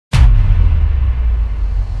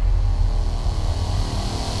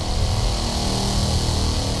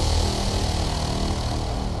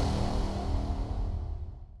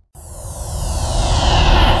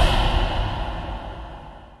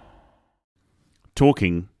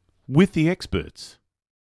Talking with the experts.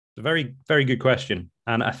 It's a very, very good question.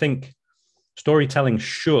 And I think storytelling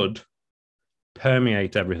should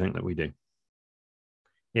permeate everything that we do.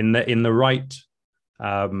 In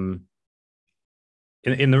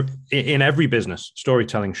every business,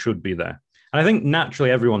 storytelling should be there. And I think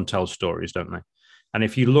naturally everyone tells stories, don't they? And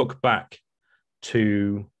if you look back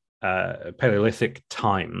to Paleolithic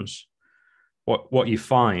times, what you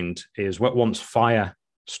find is once fire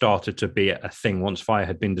started to be a thing, once fire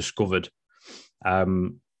had been discovered,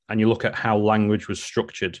 and you look at how language was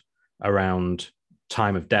structured around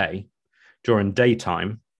time of day, during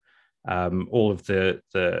daytime, all of the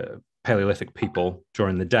Paleolithic people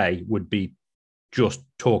during the day would be just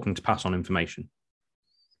talking to pass on information.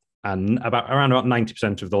 And around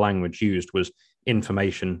 90% of the language used was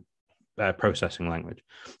information processing language.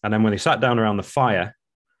 And then when they sat down around the fire,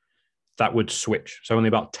 that would switch. So only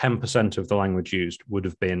about 10% of the language used would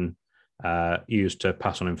have been used to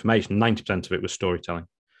pass on information. 90% of it was storytelling.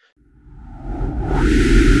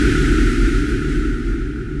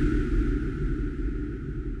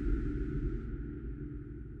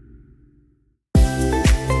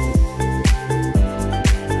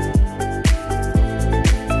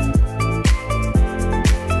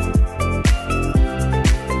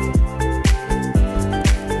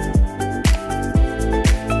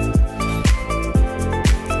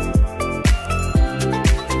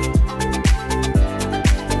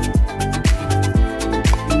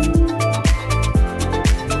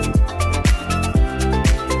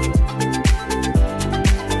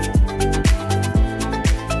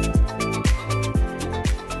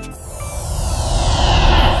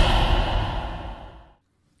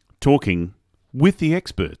 Talking with the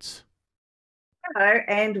experts. Hello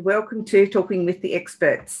and welcome to Talking with the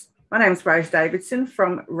Experts. My name is Rose Davidson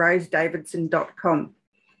from rosedavidson.com.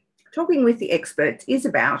 Talking with the Experts is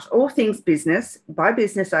about all things business by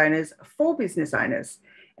business owners for business owners,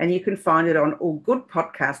 and you can find it on all good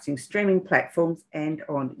podcasting streaming platforms and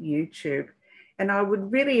on YouTube. And I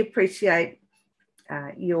would really appreciate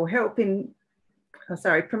your help in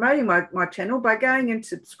promoting my channel by going and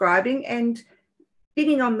subscribing and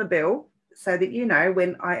dinging on the bell so that you know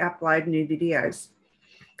when I upload new videos.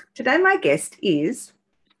 Today my guest is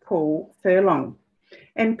Paul Furlong,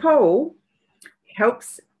 and Paul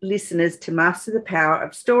helps listeners to master the power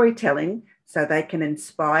of storytelling so they can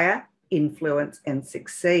inspire, influence and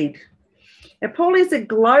succeed. Now, Paul is a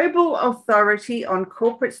global authority on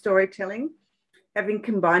corporate storytelling, having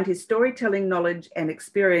combined his storytelling knowledge and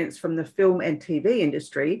experience from the film and TV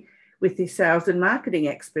industry with his sales and marketing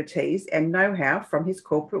expertise and know-how from his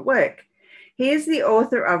corporate work. He is the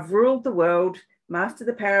author of Rule the World, Master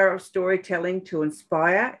the Power of Storytelling to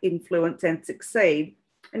Inspire, Influence and Succeed,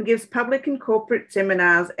 and gives public and corporate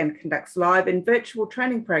seminars and conducts live and virtual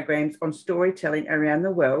training programs on storytelling around the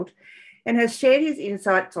world, and has shared his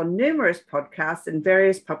insights on numerous podcasts and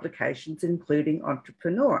various publications, including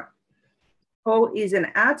Entrepreneur. Paul is an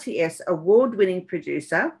RTS award-winning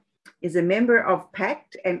producer, is a member of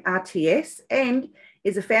PACT and RTS, and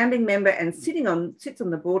is a founding member and sits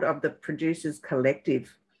on the board of the Producers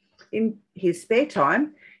Collective. In his spare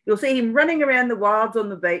time, you'll see him running around the wilds on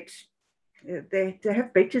the beach. They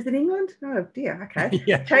have beaches in England? Oh dear, okay.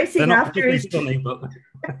 Yeah, chasing after his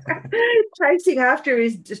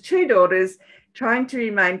two daughters, trying to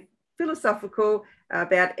remain philosophical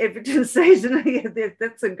about Everton season. Yeah,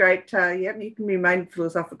 that's a great, you can remain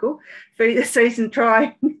philosophical through the season,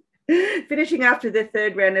 finishing after the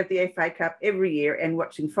third round of the FA Cup every year and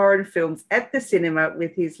watching foreign films at the cinema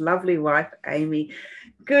with his lovely wife, Amy.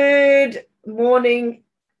 Good morning,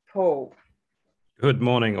 Paul. Good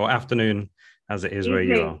morning or afternoon, as it is where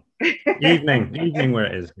you are. Evening where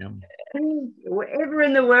it is. Yeah. Wherever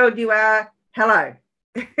in the world you are, hello.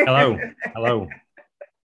 Hello.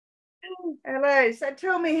 Hello. So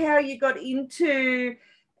tell me how you got into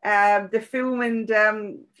the film and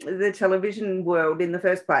the television world in the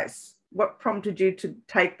first place. What prompted you to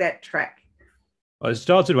take that track? Well, it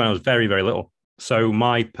started when I was very, very little. So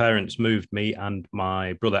my parents moved me and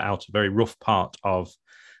my brother out a very rough part of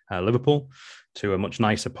Liverpool to a much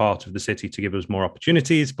nicer part of the city to give us more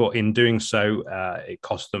opportunities. But in doing so, it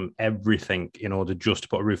cost them everything in order just to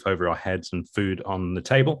put a roof over our heads and food on the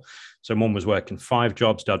table. So mum was working 5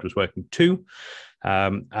 jobs, dad was working 2.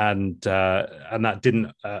 And that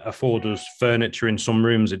didn't afford us furniture in some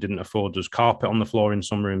rooms. It didn't afford us carpet on the floor in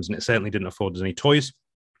some rooms, and it certainly didn't afford us any toys.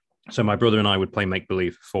 So my brother and I would play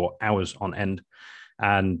make-believe for hours on end.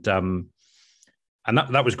 And And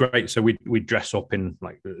that was great. So we'd dress up in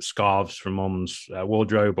like scarves from mum's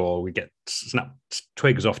wardrobe, or we get snap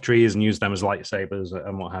twigs off trees and use them as lightsabers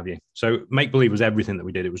and what have you. So make believe was everything that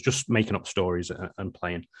we did. It was just making up stories and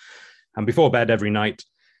playing. And before bed every night,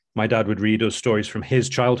 my dad would read us stories from his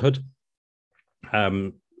childhood,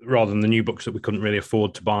 rather than the new books that we couldn't really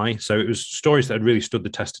afford to buy. So it was stories that had really stood the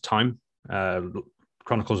test of time.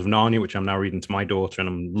 Chronicles of Narnia, which I'm now reading to my daughter, and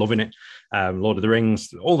I'm loving it. Lord of the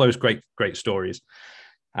Rings, all those great stories.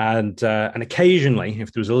 And occasionally,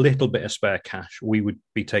 if there was a little bit of spare cash, we would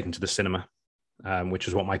be taken to the cinema, which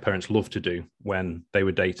is what my parents loved to do when they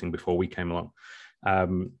were dating before we came along.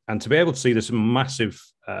 And to be able to see this massive,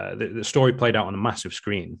 the story played out on a massive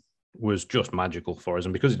screen was just magical for us.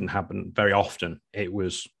 And because it didn't happen very often, it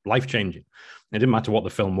was life-changing. It didn't matter what the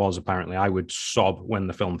film was, apparently. I would sob when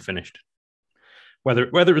the film finished. Whether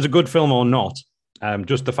it was a good film or not,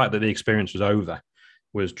 just the fact that the experience was over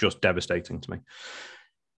was just devastating to me.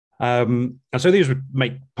 And so these would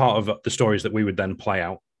make part of the stories that we would then play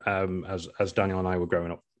out as Daniel and I were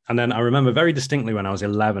growing up. And then I remember very distinctly when I was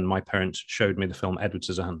 11, my parents showed me the film Edward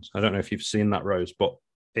Scissorhands. I don't know if you've seen that, Rose, but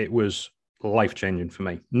it was life-changing for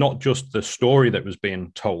me. Not just the story that was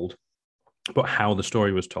being told, but how the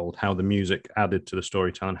story was told, how the music added to the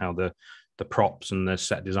storytelling, how the props and the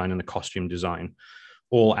set design and the costume design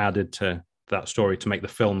all added to that story to make the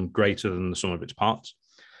film greater than the sum of its parts.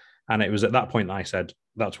 And it was at that point that I said,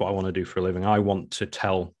 that's what I want to do for a living. I want to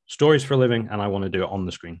tell stories for a living, and I want to do it on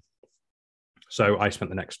the screen. So I spent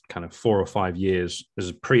the next kind of 4 or 5 years, this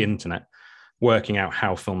is pre-internet, working out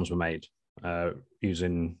how films were made,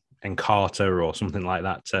 using Encarta or something like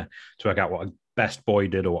that to work out what a best boy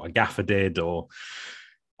did or what a gaffer did,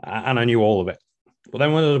 and I knew all of it. But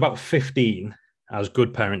then when I was about 15, as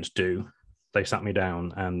good parents do, they sat me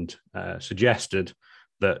down and suggested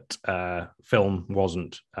that film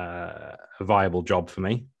wasn't a viable job for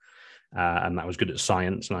me, and that I was good at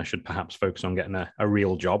science and I should perhaps focus on getting a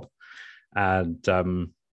real job. And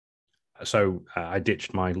so I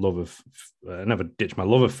ditched my love of, never ditched my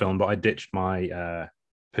love of film, but I ditched my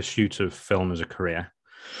pursuit of film as a career,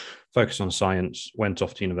 focused on science, went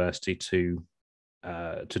off to university to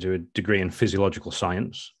do a degree in physiological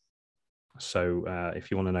science. So if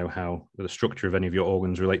you want to know how the structure of any of your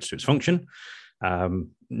organs relates to its function,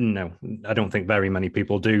 no, I don't think very many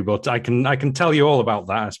people do, but I can tell you all about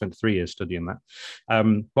that. I spent 3 years studying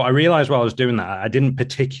that. But I realized while I was doing that, I didn't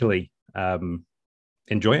particularly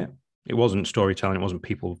enjoy it. It wasn't storytelling. It wasn't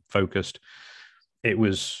people focused. It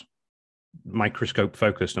was microscope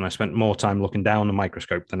focused. And I spent more time looking down the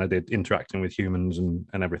microscope than I did interacting with humans and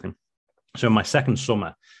everything. So in my second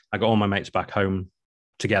summer, I got all my mates back home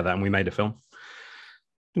together and we made a film.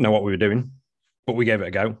 Didn't know what we were doing, but we gave it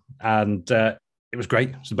a go. And it was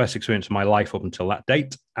great. It's the best experience of my life up until that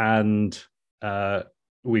date. And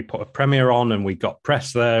we put a premiere on and we got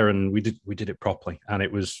press there and we did it properly. And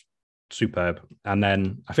it was superb. And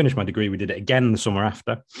then I finished my degree. We did it again the summer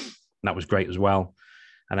after. And that was great as well.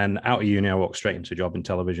 And then out of uni, I walked straight into a job in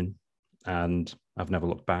television. And I've never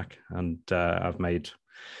looked back. And I've made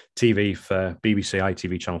TV for BBC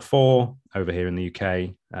ITV Channel4 over here in the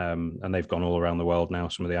UK, and they've gone all around the world now.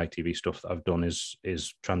 Some of the ITV stuff that I've done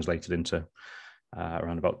is translated into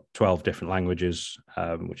around about 12 different languages,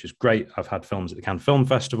 which is great. I've had films at the Cannes Film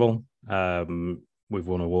Festival. We've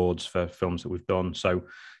won awards for films that we've done, so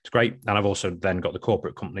it's great. And I've also then got the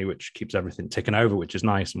corporate company, which keeps everything ticking over, which is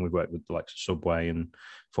nice. And we've worked with the likes of Subway and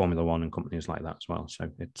Formula One and companies like that as well. So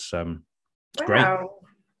it's great.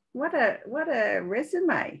 What a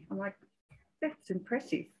resume. I'm like, that's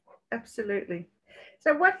impressive. Absolutely.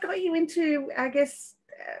 So what got you into, I guess,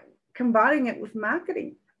 combining it with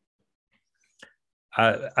marketing?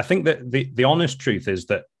 I think that the honest truth is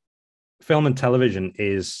that film and television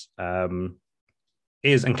is and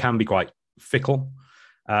can be quite fickle.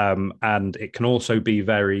 And it can also be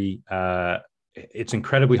very, it's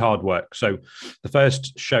incredibly hard work. So the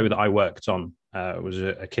first show that I worked on was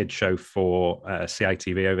a kids show for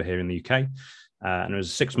CITV over here in the UK. And it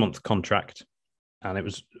was a 6-month contract and it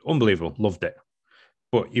was unbelievable. Loved it.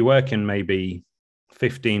 But you work in maybe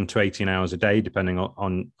 15 to 18 hours a day, depending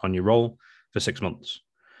on your role, for 6 months.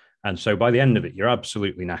 And so by the end of it, you're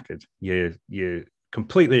absolutely knackered. You're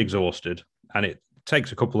completely exhausted and it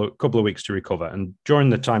takes a couple of weeks to recover. And during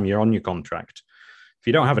the time you're on your contract, if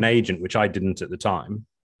you don't have an agent, which I didn't at the time,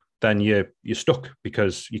 then you're stuck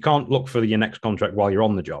because you can't look for your next contract while you're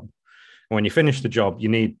on the job. And when you finish the job, you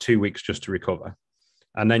need 2 weeks just to recover.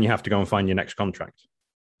 And then you have to go and find your next contract.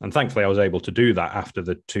 And thankfully, I was able to do that after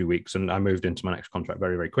the 2 weeks and I moved into my next contract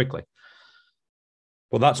very, very quickly.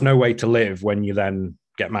 Well, that's no way to live when you then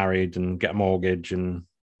get married and get a mortgage and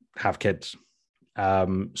have kids.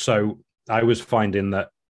 So I was finding that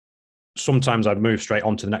sometimes I'd move straight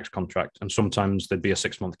on to the next contract, and sometimes there'd be a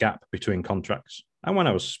 6-month gap between contracts. And when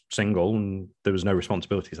I was single and there was no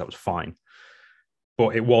responsibilities, that was fine.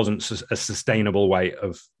 But it wasn't a sustainable way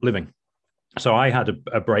of living. So I had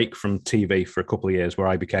a break from TV for a couple of years where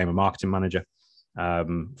I became a marketing manager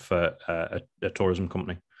for a tourism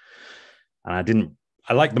company. And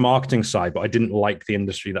I liked the marketing side, but I didn't like the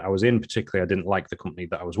industry that I was in particularly. I didn't like the company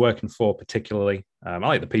that I was working for particularly. I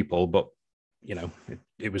like the people, but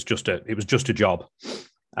it was just a job.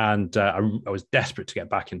 And I was desperate to get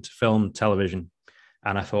back into film, television.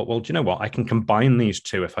 And I thought, well, do you know what? I can combine these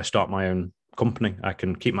two if I start my own company. I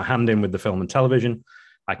can keep my hand in with the film and television.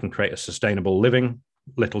 I can create a sustainable living.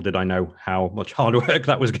 Little did I know how much hard work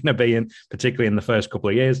that was going to be, particularly in the first couple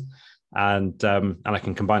of years. And I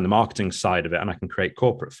can combine the marketing side of it, and I can create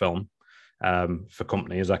corporate film for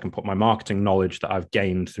companies. I can put my marketing knowledge that I've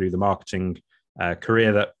gained through the marketing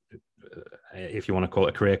career that, if you want to call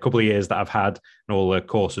it a career, a couple of years that I've had, and all the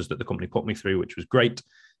courses that the company put me through, which was great,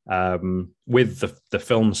 with the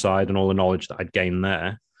film side and all the knowledge that I'd gained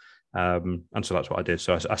there. And so that's what I did.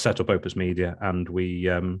 So I set up Opus Media, and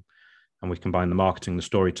we combined the marketing, the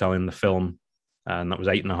storytelling, the film, and that was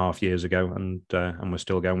 8.5 years ago. And we're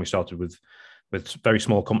still going. We started with very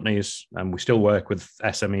small companies, and we still work with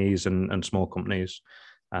SMEs and small companies.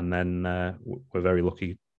 And then we're very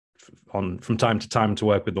lucky from time to time to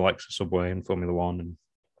work with the likes of Subway and Formula One and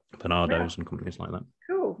Bernardo's and companies like that.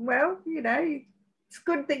 Cool. Well, it's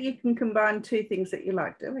good that you can combine two things that you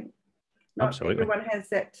like doing. Not Absolutely. Everyone has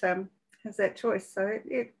that choice. So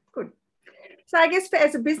yeah, good. So I guess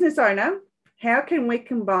as a business owner, how can we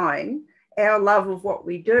combine our love of what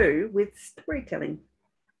we do with storytelling?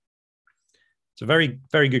 It's a very,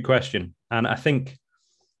 very good question. And I think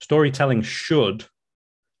storytelling should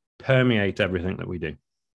permeate everything that we do.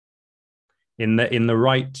 In the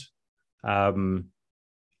right, in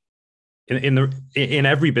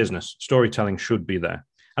every business, storytelling should be there.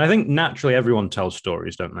 And I think naturally everyone tells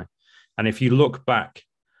stories, don't they? And if you look back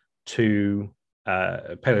to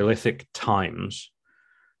Paleolithic times,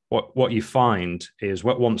 what you find is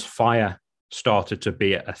once fire started to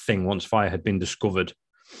be a thing, once fire had been discovered,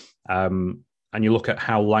 and you look at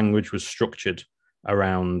how language was structured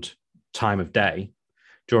around time of day,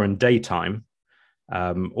 during daytime,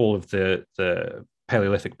 all of the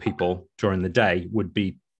Paleolithic people during the day would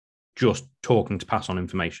be just talking to pass on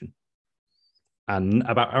information. And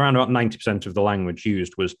around 90% of the language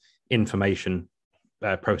used was information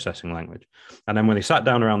processing language. And then when they sat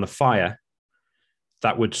down around the fire,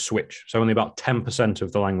 that would switch. So only about 10%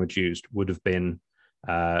 of the language used would have been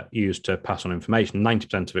used to pass on information.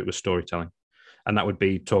 90% of it was storytelling. And that would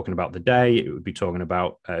be talking about the day. It would be talking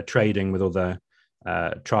about trading with other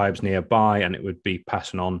tribes nearby. And it would be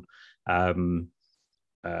passing on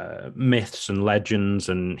myths and legends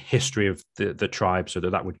and history of the tribe so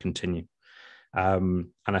that would continue. And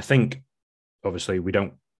I think, obviously, we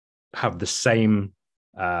don't have the same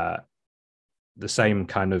kind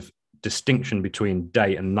of distinction between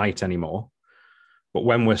day and night anymore. But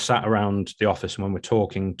when we're sat around the office and when we're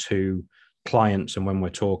talking to clients and when we're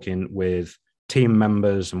talking with team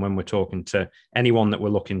members and when we're talking to anyone that we're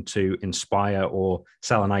looking to inspire or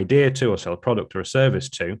sell an idea to or sell a product or a service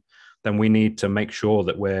to, then we need to make sure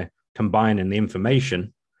that we're combining the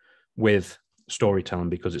information with storytelling,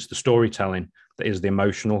 because it's the storytelling that is the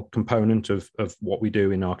emotional component of what we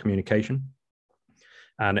do in our communication.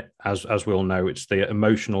 And as we all know, it's the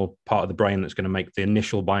emotional part of the brain that's going to make the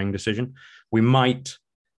initial buying decision. We might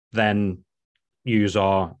then use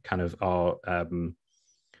our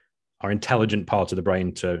intelligent part of the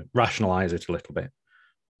brain to rationalize it a little bit,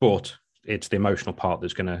 but it's the emotional part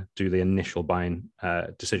that's going to do the initial buying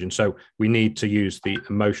decision. So we need to use the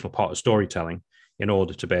emotional part of storytelling in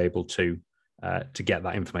order to be able to get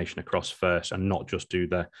that information across first, and not just do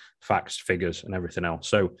the facts, figures, and everything else.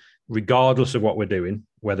 So regardless of what we're doing,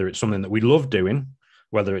 whether it's something that we love doing,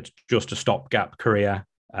 whether it's just a stopgap career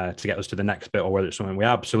to get us to the next bit, or whether it's something we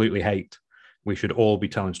absolutely hate, we should all be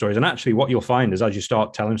telling stories. And actually what you'll find is, as you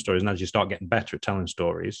start telling stories and as you start getting better at telling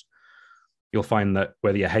stories, you'll find that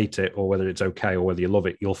whether you hate it or whether it's okay or whether you love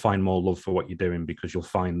it, you'll find more love for what you're doing, because you'll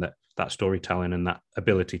find that storytelling and that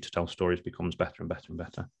ability to tell stories becomes better and better and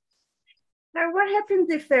better. Now, what happens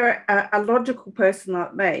if they're a logical person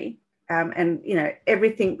like me, and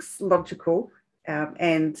everything's logical,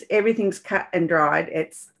 and everything's cut and dried?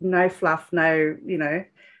 It's no fluff, no.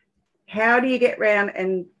 How do you get around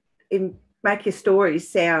and make your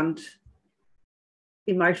stories sound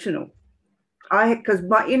emotional? Because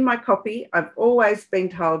in my copy, I've always been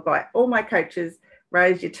told by all my coaches,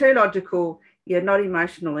 Rose, you're too logical, you're not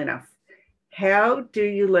emotional enough. How do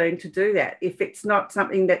you learn to do that if it's not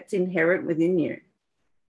something that's inherent within you?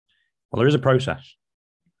 Well, there is a process,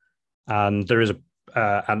 and there is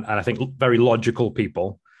and I think very logical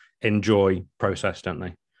people enjoy process, don't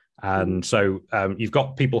they? And so you've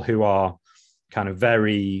got people who are kind of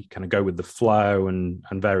go with the flow and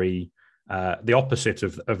very the opposite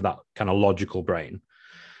of that kind of logical brain.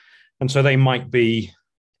 And so they might be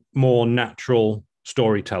more natural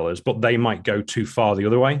storytellers, but they might go too far the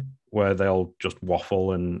other way, where they'll just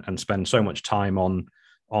waffle and spend so much time on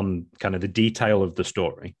kind of the detail of the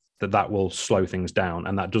story that will slow things down,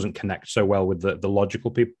 and that doesn't connect so well with the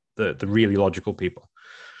logical people, the really logical people.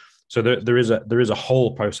 So there is a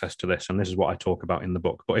whole process to this, and this is what I talk about in the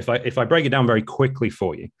book. But if I break it down very quickly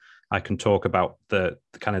for you, I can talk about the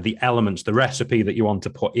kind of the elements, the recipe that you want to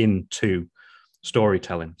put into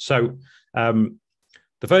storytelling. So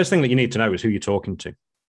the first thing that you need to know is who you're talking to,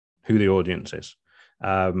 who the audience is.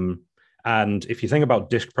 And if you think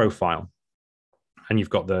about disc profile, and you've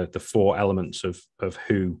got the four elements of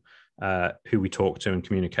who we talk to and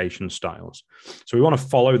communication styles. So we want to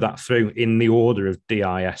follow that through in the order of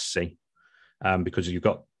DISC, because you've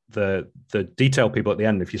got the detail people at the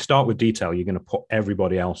end. If you start with detail, you're going to put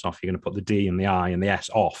everybody else off. You're going to put the D and the I and the S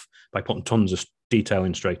off by putting tons of detail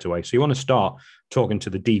in straight away. So you want to start talking to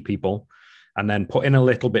the D people and then put in a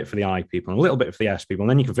little bit for the I people and a little bit for the S people. And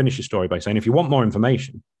then you can finish your story by saying, if you want more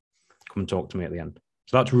information, come and talk to me at the end.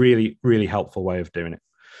 So that's really, really helpful way of doing it.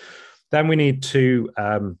 Then we need to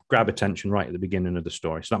grab attention right at the beginning of the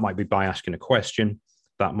story. So that might be by asking a question.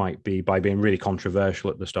 That might be by being really controversial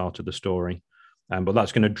at the start of the story. But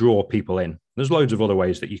that's going to draw people in. There's loads of other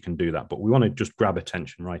ways that you can do that, but we want to just grab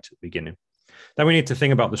attention right at the beginning. Then we need to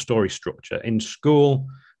think about the story structure. In school,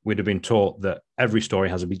 we'd have been taught that every story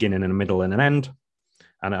has a beginning and a middle and an end.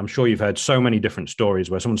 And I'm sure you've heard so many different stories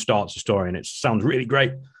where someone starts a story and it sounds really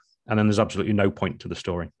great, and then there's absolutely no point to the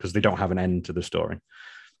story because they don't have an end to the story.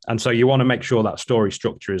 And so you want to make sure that story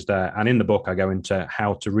structure is there. And in the book, I go into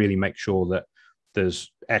how to really make sure that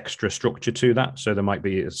there's extra structure to that. So there might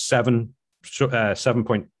be a 7-point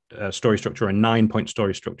story structure, a 9-point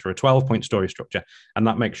story structure, a 12-point story structure. And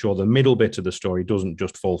that makes sure the middle bit of the story doesn't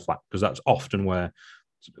just fall flat, because that's often where,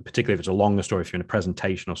 particularly if it's a longer story, if you're in a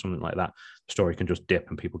presentation or something like that, the story can just dip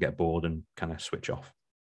and people get bored and kind of switch off.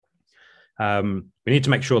 We need to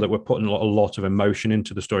make sure that we're putting a lot of emotion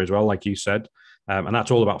into the story as well, like you said. And that's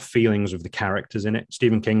all about feelings of the characters in it.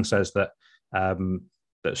 Stephen King says that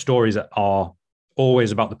that stories are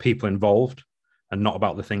always about the people involved and not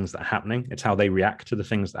about the things that are happening. It's how they react to the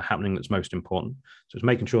things that are happening that's most important. So it's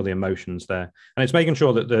making sure the emotion's there. And it's making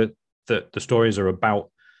sure that the stories are about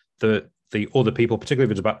the other people, particularly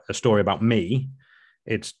if it's about a story about me.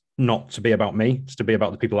 It's not to be about me. It's to be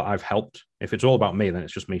about the people that I've helped. If it's all about me, then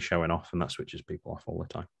it's just me showing off, and that switches people off all the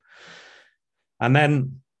time. And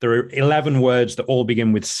then there are 11 words that all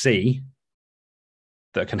begin with C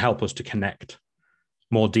that can help us to connect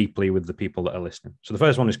more deeply with the people that are listening. So the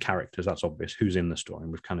first one is characters. That's obvious. Who's in the story?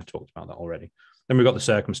 And we've kind of talked about that already. Then we've got the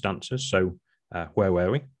circumstances. So where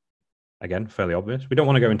were we? Again, fairly obvious. We don't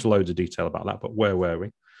want to go into loads of detail about that, but where were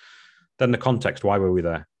we? Then the context. Why were we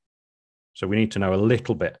there? So we need to know a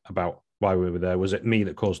little bit about why we were there. Was it me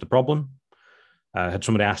that caused the problem? Had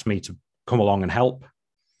somebody asked me to come along and help?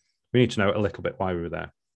 We need to know a little bit why we were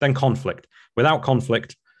there. Then conflict. Without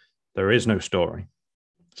conflict, there is no story.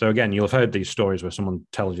 So again, you'll have heard these stories where someone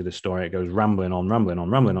tells you this story, it goes rambling on, rambling on,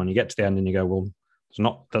 rambling on. You get to the end and you go, well,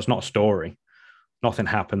 that's not a story. Nothing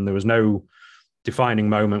happened. There was no defining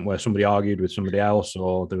moment where somebody argued with somebody else,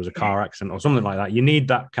 or there was a car accident or something like that. You need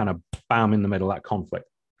that kind of bam in the middle, that conflict.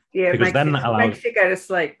 Yeah, because then that makes you go to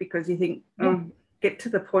sleep because you think, get to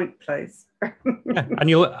the point, please. Yeah.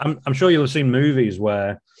 And I'm sure you'll have seen movies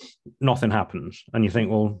where nothing happens and you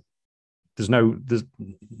think, well, there's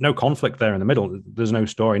no conflict there in the middle. There's no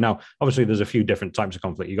story. Now, obviously, there's a few different types of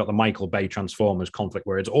conflict. You've got the Michael Bay Transformers conflict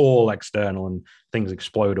where it's all external and things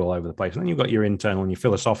explode all over the place. And then you've got your internal and your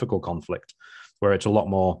philosophical conflict where it's a lot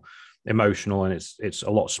more emotional and it's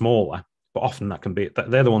a lot smaller. But often that can be,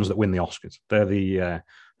 they're the ones that win the Oscars. They're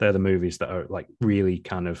the movies that are like really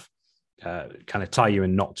kind of tie you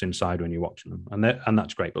in knots inside when you're watching them. And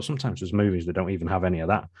that's great. But sometimes there's movies that don't even have any of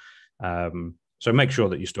that. So make sure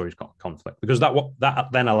that your story's got conflict, because that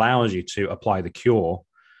then allows you to apply the cure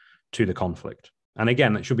to the conflict. And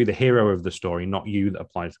again, it should be the hero of the story, not you that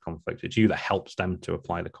applies the conflict. It's you that helps them to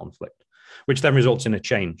apply the conflict, which then results in a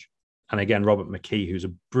change. And again, Robert McKee, who's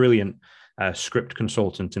a brilliant script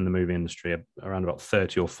consultant in the movie industry, around about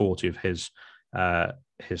 30 or 40 of his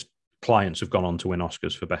clients have gone on to win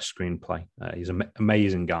Oscars for best screenplay. He's an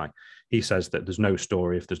amazing guy. He says that there's no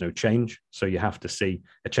story if there's no change. So you have to see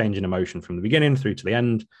a change in emotion from the beginning through to the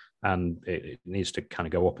end, and it needs to kind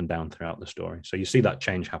of go up and down throughout the story. So you see that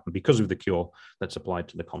change happen because of the cure that's applied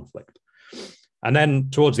to the conflict. And then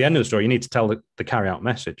towards the end of the story, you need to tell the carry-out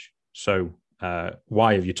message. So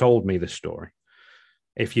why have you told me this story?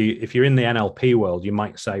 If you're in the NLP world, you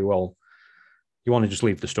might say, well, you want to just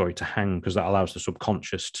leave the story to hang because that allows the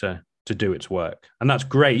subconscious to do its work. And that's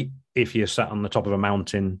great if you're sat on the top of a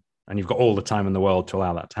mountain and you've got all the time in the world to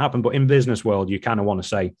allow that to happen. But in business world, you kind of want to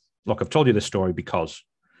say, look, I've told you this story because,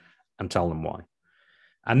 and tell them why.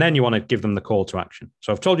 And then you want to give them the call to action.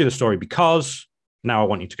 So I've told you the story because now I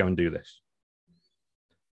want you to go and do this.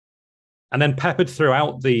 And then peppered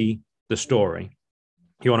throughout the story,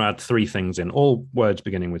 you want to add 3 things in, all words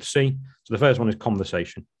beginning with C. So the first one is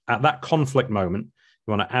conversation. At that conflict moment,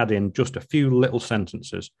 you want to add in just a few little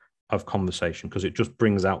sentences of conversation because it just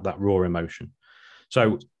brings out that raw emotion.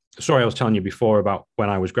 So the story I was telling you before about when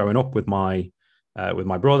I was growing up with my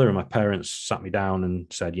brother, and my parents sat me down and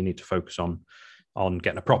said, you need to focus on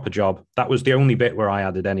getting a proper job. That was the only bit where I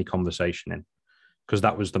added any conversation in, because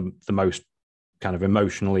that was the most kind of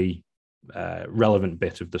emotionally relevant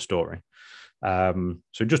bit of the story.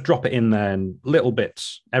 So just drop it in there in little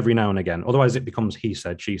bits every now and again. Otherwise it becomes he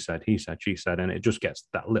said, she said, he said, she said, and it just gets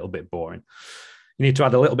that little bit boring. You need to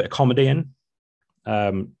add a little bit of comedy in.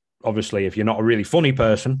 Obviously, if you're not a really funny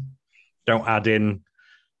person, don't add in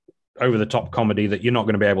over-the-top comedy that you're not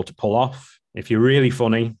going to be able to pull off. If you're really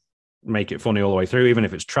funny, make it funny all the way through, even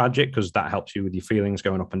if it's tragic, because that helps you with your feelings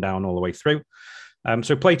going up and down all the way through.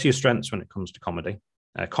 So play to your strengths when it comes to comedy.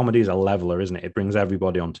 Comedy is a leveler, isn't it? It brings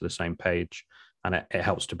everybody onto the same page, and it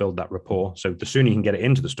helps to build that rapport. So the sooner you can get it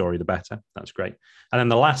into the story, the better. That's great. And then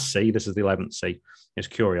the last C, this is the 11th C, is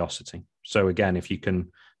curiosity. So again, if you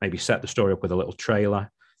can maybe set the story up with a little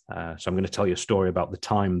trailer. So I'm going to tell you a story about the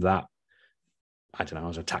time that, I don't know, I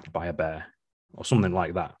was attacked by a bear or something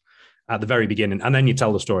like that at the very beginning. And then you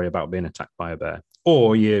tell the story about being attacked by a bear.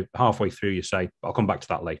 Or you halfway through, you say, I'll come back to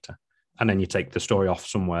that later. And then you take the story off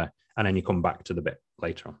somewhere and then you come back to the bit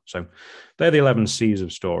later on. So they're the 11 C's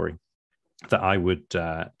of story that I would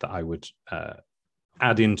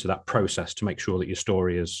add into that process to make sure that your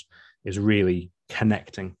story is really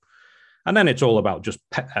connecting. And then it's all about just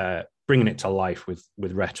bringing it to life with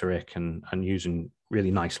rhetoric and using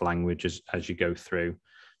really nice language as you go through.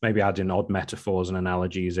 Maybe adding odd metaphors and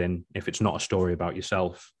analogies in if it's not a story about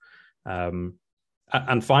yourself.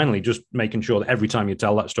 And finally, just making sure that every time you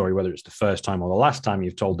tell that story, whether it's the first time or the last time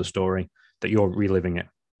you've told the story, that you're reliving it.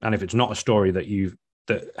 And if it's not a story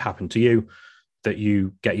that happened to you, that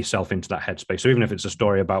you get yourself into that headspace. So even if it's a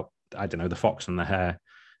story about, I don't know, the fox and the hare,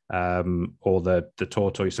 or the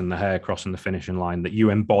tortoise and the hare crossing the finishing line, that you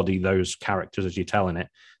embody those characters as you're telling it,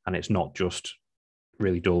 and it's not just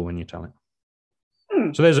really dull when you tell it.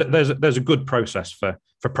 So there's a good process for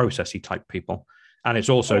processy type people, and it's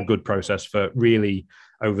also a good process for really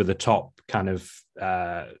over the top kind of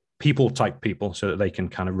people type people, so that they can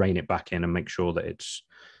kind of rein it back in and make sure that it's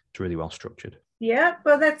really well structured. Yeah,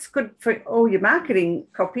 well, that's good for all your marketing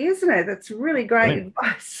copy, isn't it? That's really great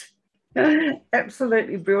advice.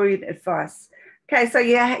 Absolutely brilliant advice. Okay, so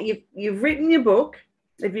you've written your book.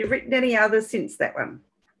 Have you written any others since that one?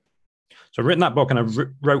 So I've written that book, and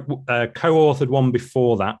I've co-authored one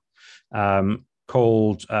before that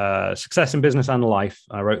called Success in Business and Life.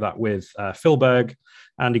 I wrote that with Phil Berg,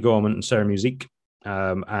 Andy Gorman, and Sarah Musique.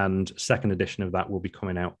 And second edition of that will be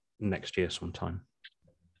coming out next year sometime.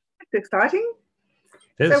 That's exciting.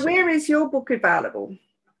 So where is your book available?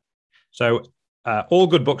 So all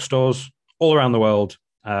good bookstores all around the world.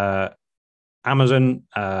 Amazon,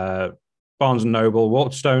 Barnes & Noble,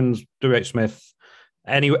 Waterstones, W.H. Smith,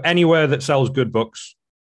 anywhere that sells good books,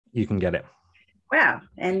 you can get it. Wow.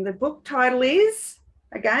 And the book title is,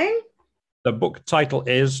 again? The book title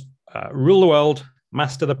is Rule the World,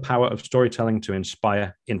 Master the Power of Storytelling to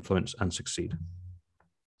Inspire, Influence, and Succeed.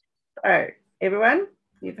 So, everyone,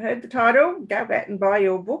 you've heard the title. Go out and buy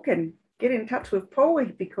your book and get in touch with Paul,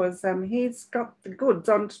 because he's got the goods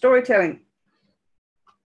on storytelling.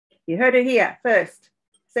 You heard it here first,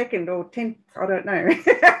 second, or 10th, I don't know.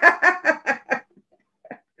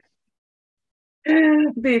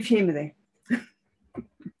 Bit of humour there.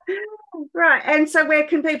 Right, and so where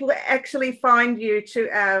can people actually find you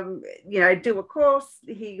to, do a course,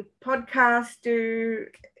 hear your podcast, do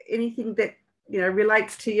anything that,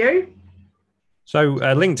 relates to you? So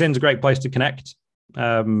LinkedIn's a great place to connect.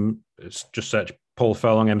 It's just search Paul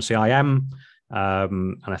Furlong, MCIM.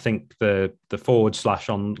 And I think the / on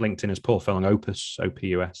LinkedIn is Paul Furlong Opus,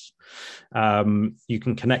 OPUS. You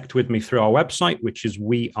can connect with me through our website, which is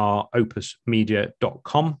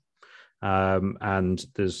weareopusmedia.com. And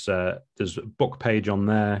there's a book page on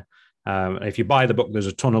there. If you buy the book, there's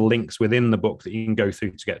a ton of links within the book that you can go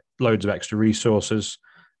through to get loads of extra resources,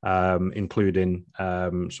 including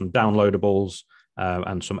some downloadables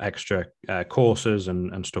and some extra courses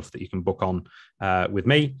and stuff that you can book on with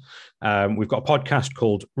me. We've got a podcast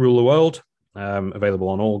called Rule the World, available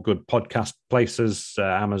on all good podcast places,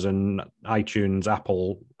 Amazon, iTunes,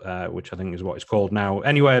 Apple, which I think is what it's called now.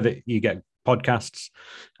 Anywhere that you get podcasts.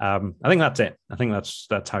 I think that's it. I think that's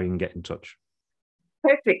how you can get in touch.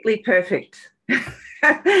 Perfectly perfect.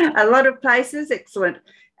 A lot of places. Excellent.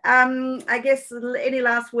 I guess any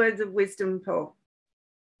last words of wisdom, Paul?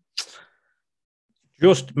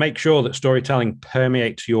 Just make sure that storytelling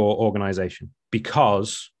permeates your organization,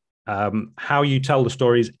 because how you tell the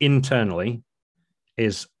stories internally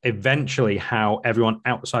is eventually how everyone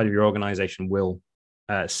outside of your organization will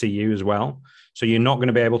see you as well. So you're not going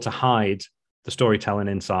to be able to hide the storytelling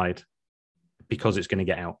inside, because it's going to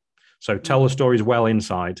get out. So tell the stories well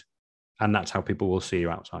inside, and that's how people will see you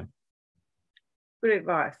outside. Good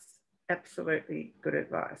advice. Absolutely good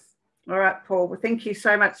advice. All right, Paul. Well, thank you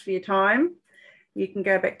so much for your time. You can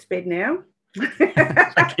go back to bed now.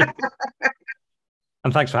 Thank you.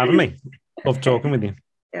 And thanks for having me. Love talking with you.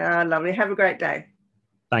 Yeah, lovely. Have a great day.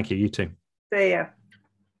 Thank you. You too. See ya.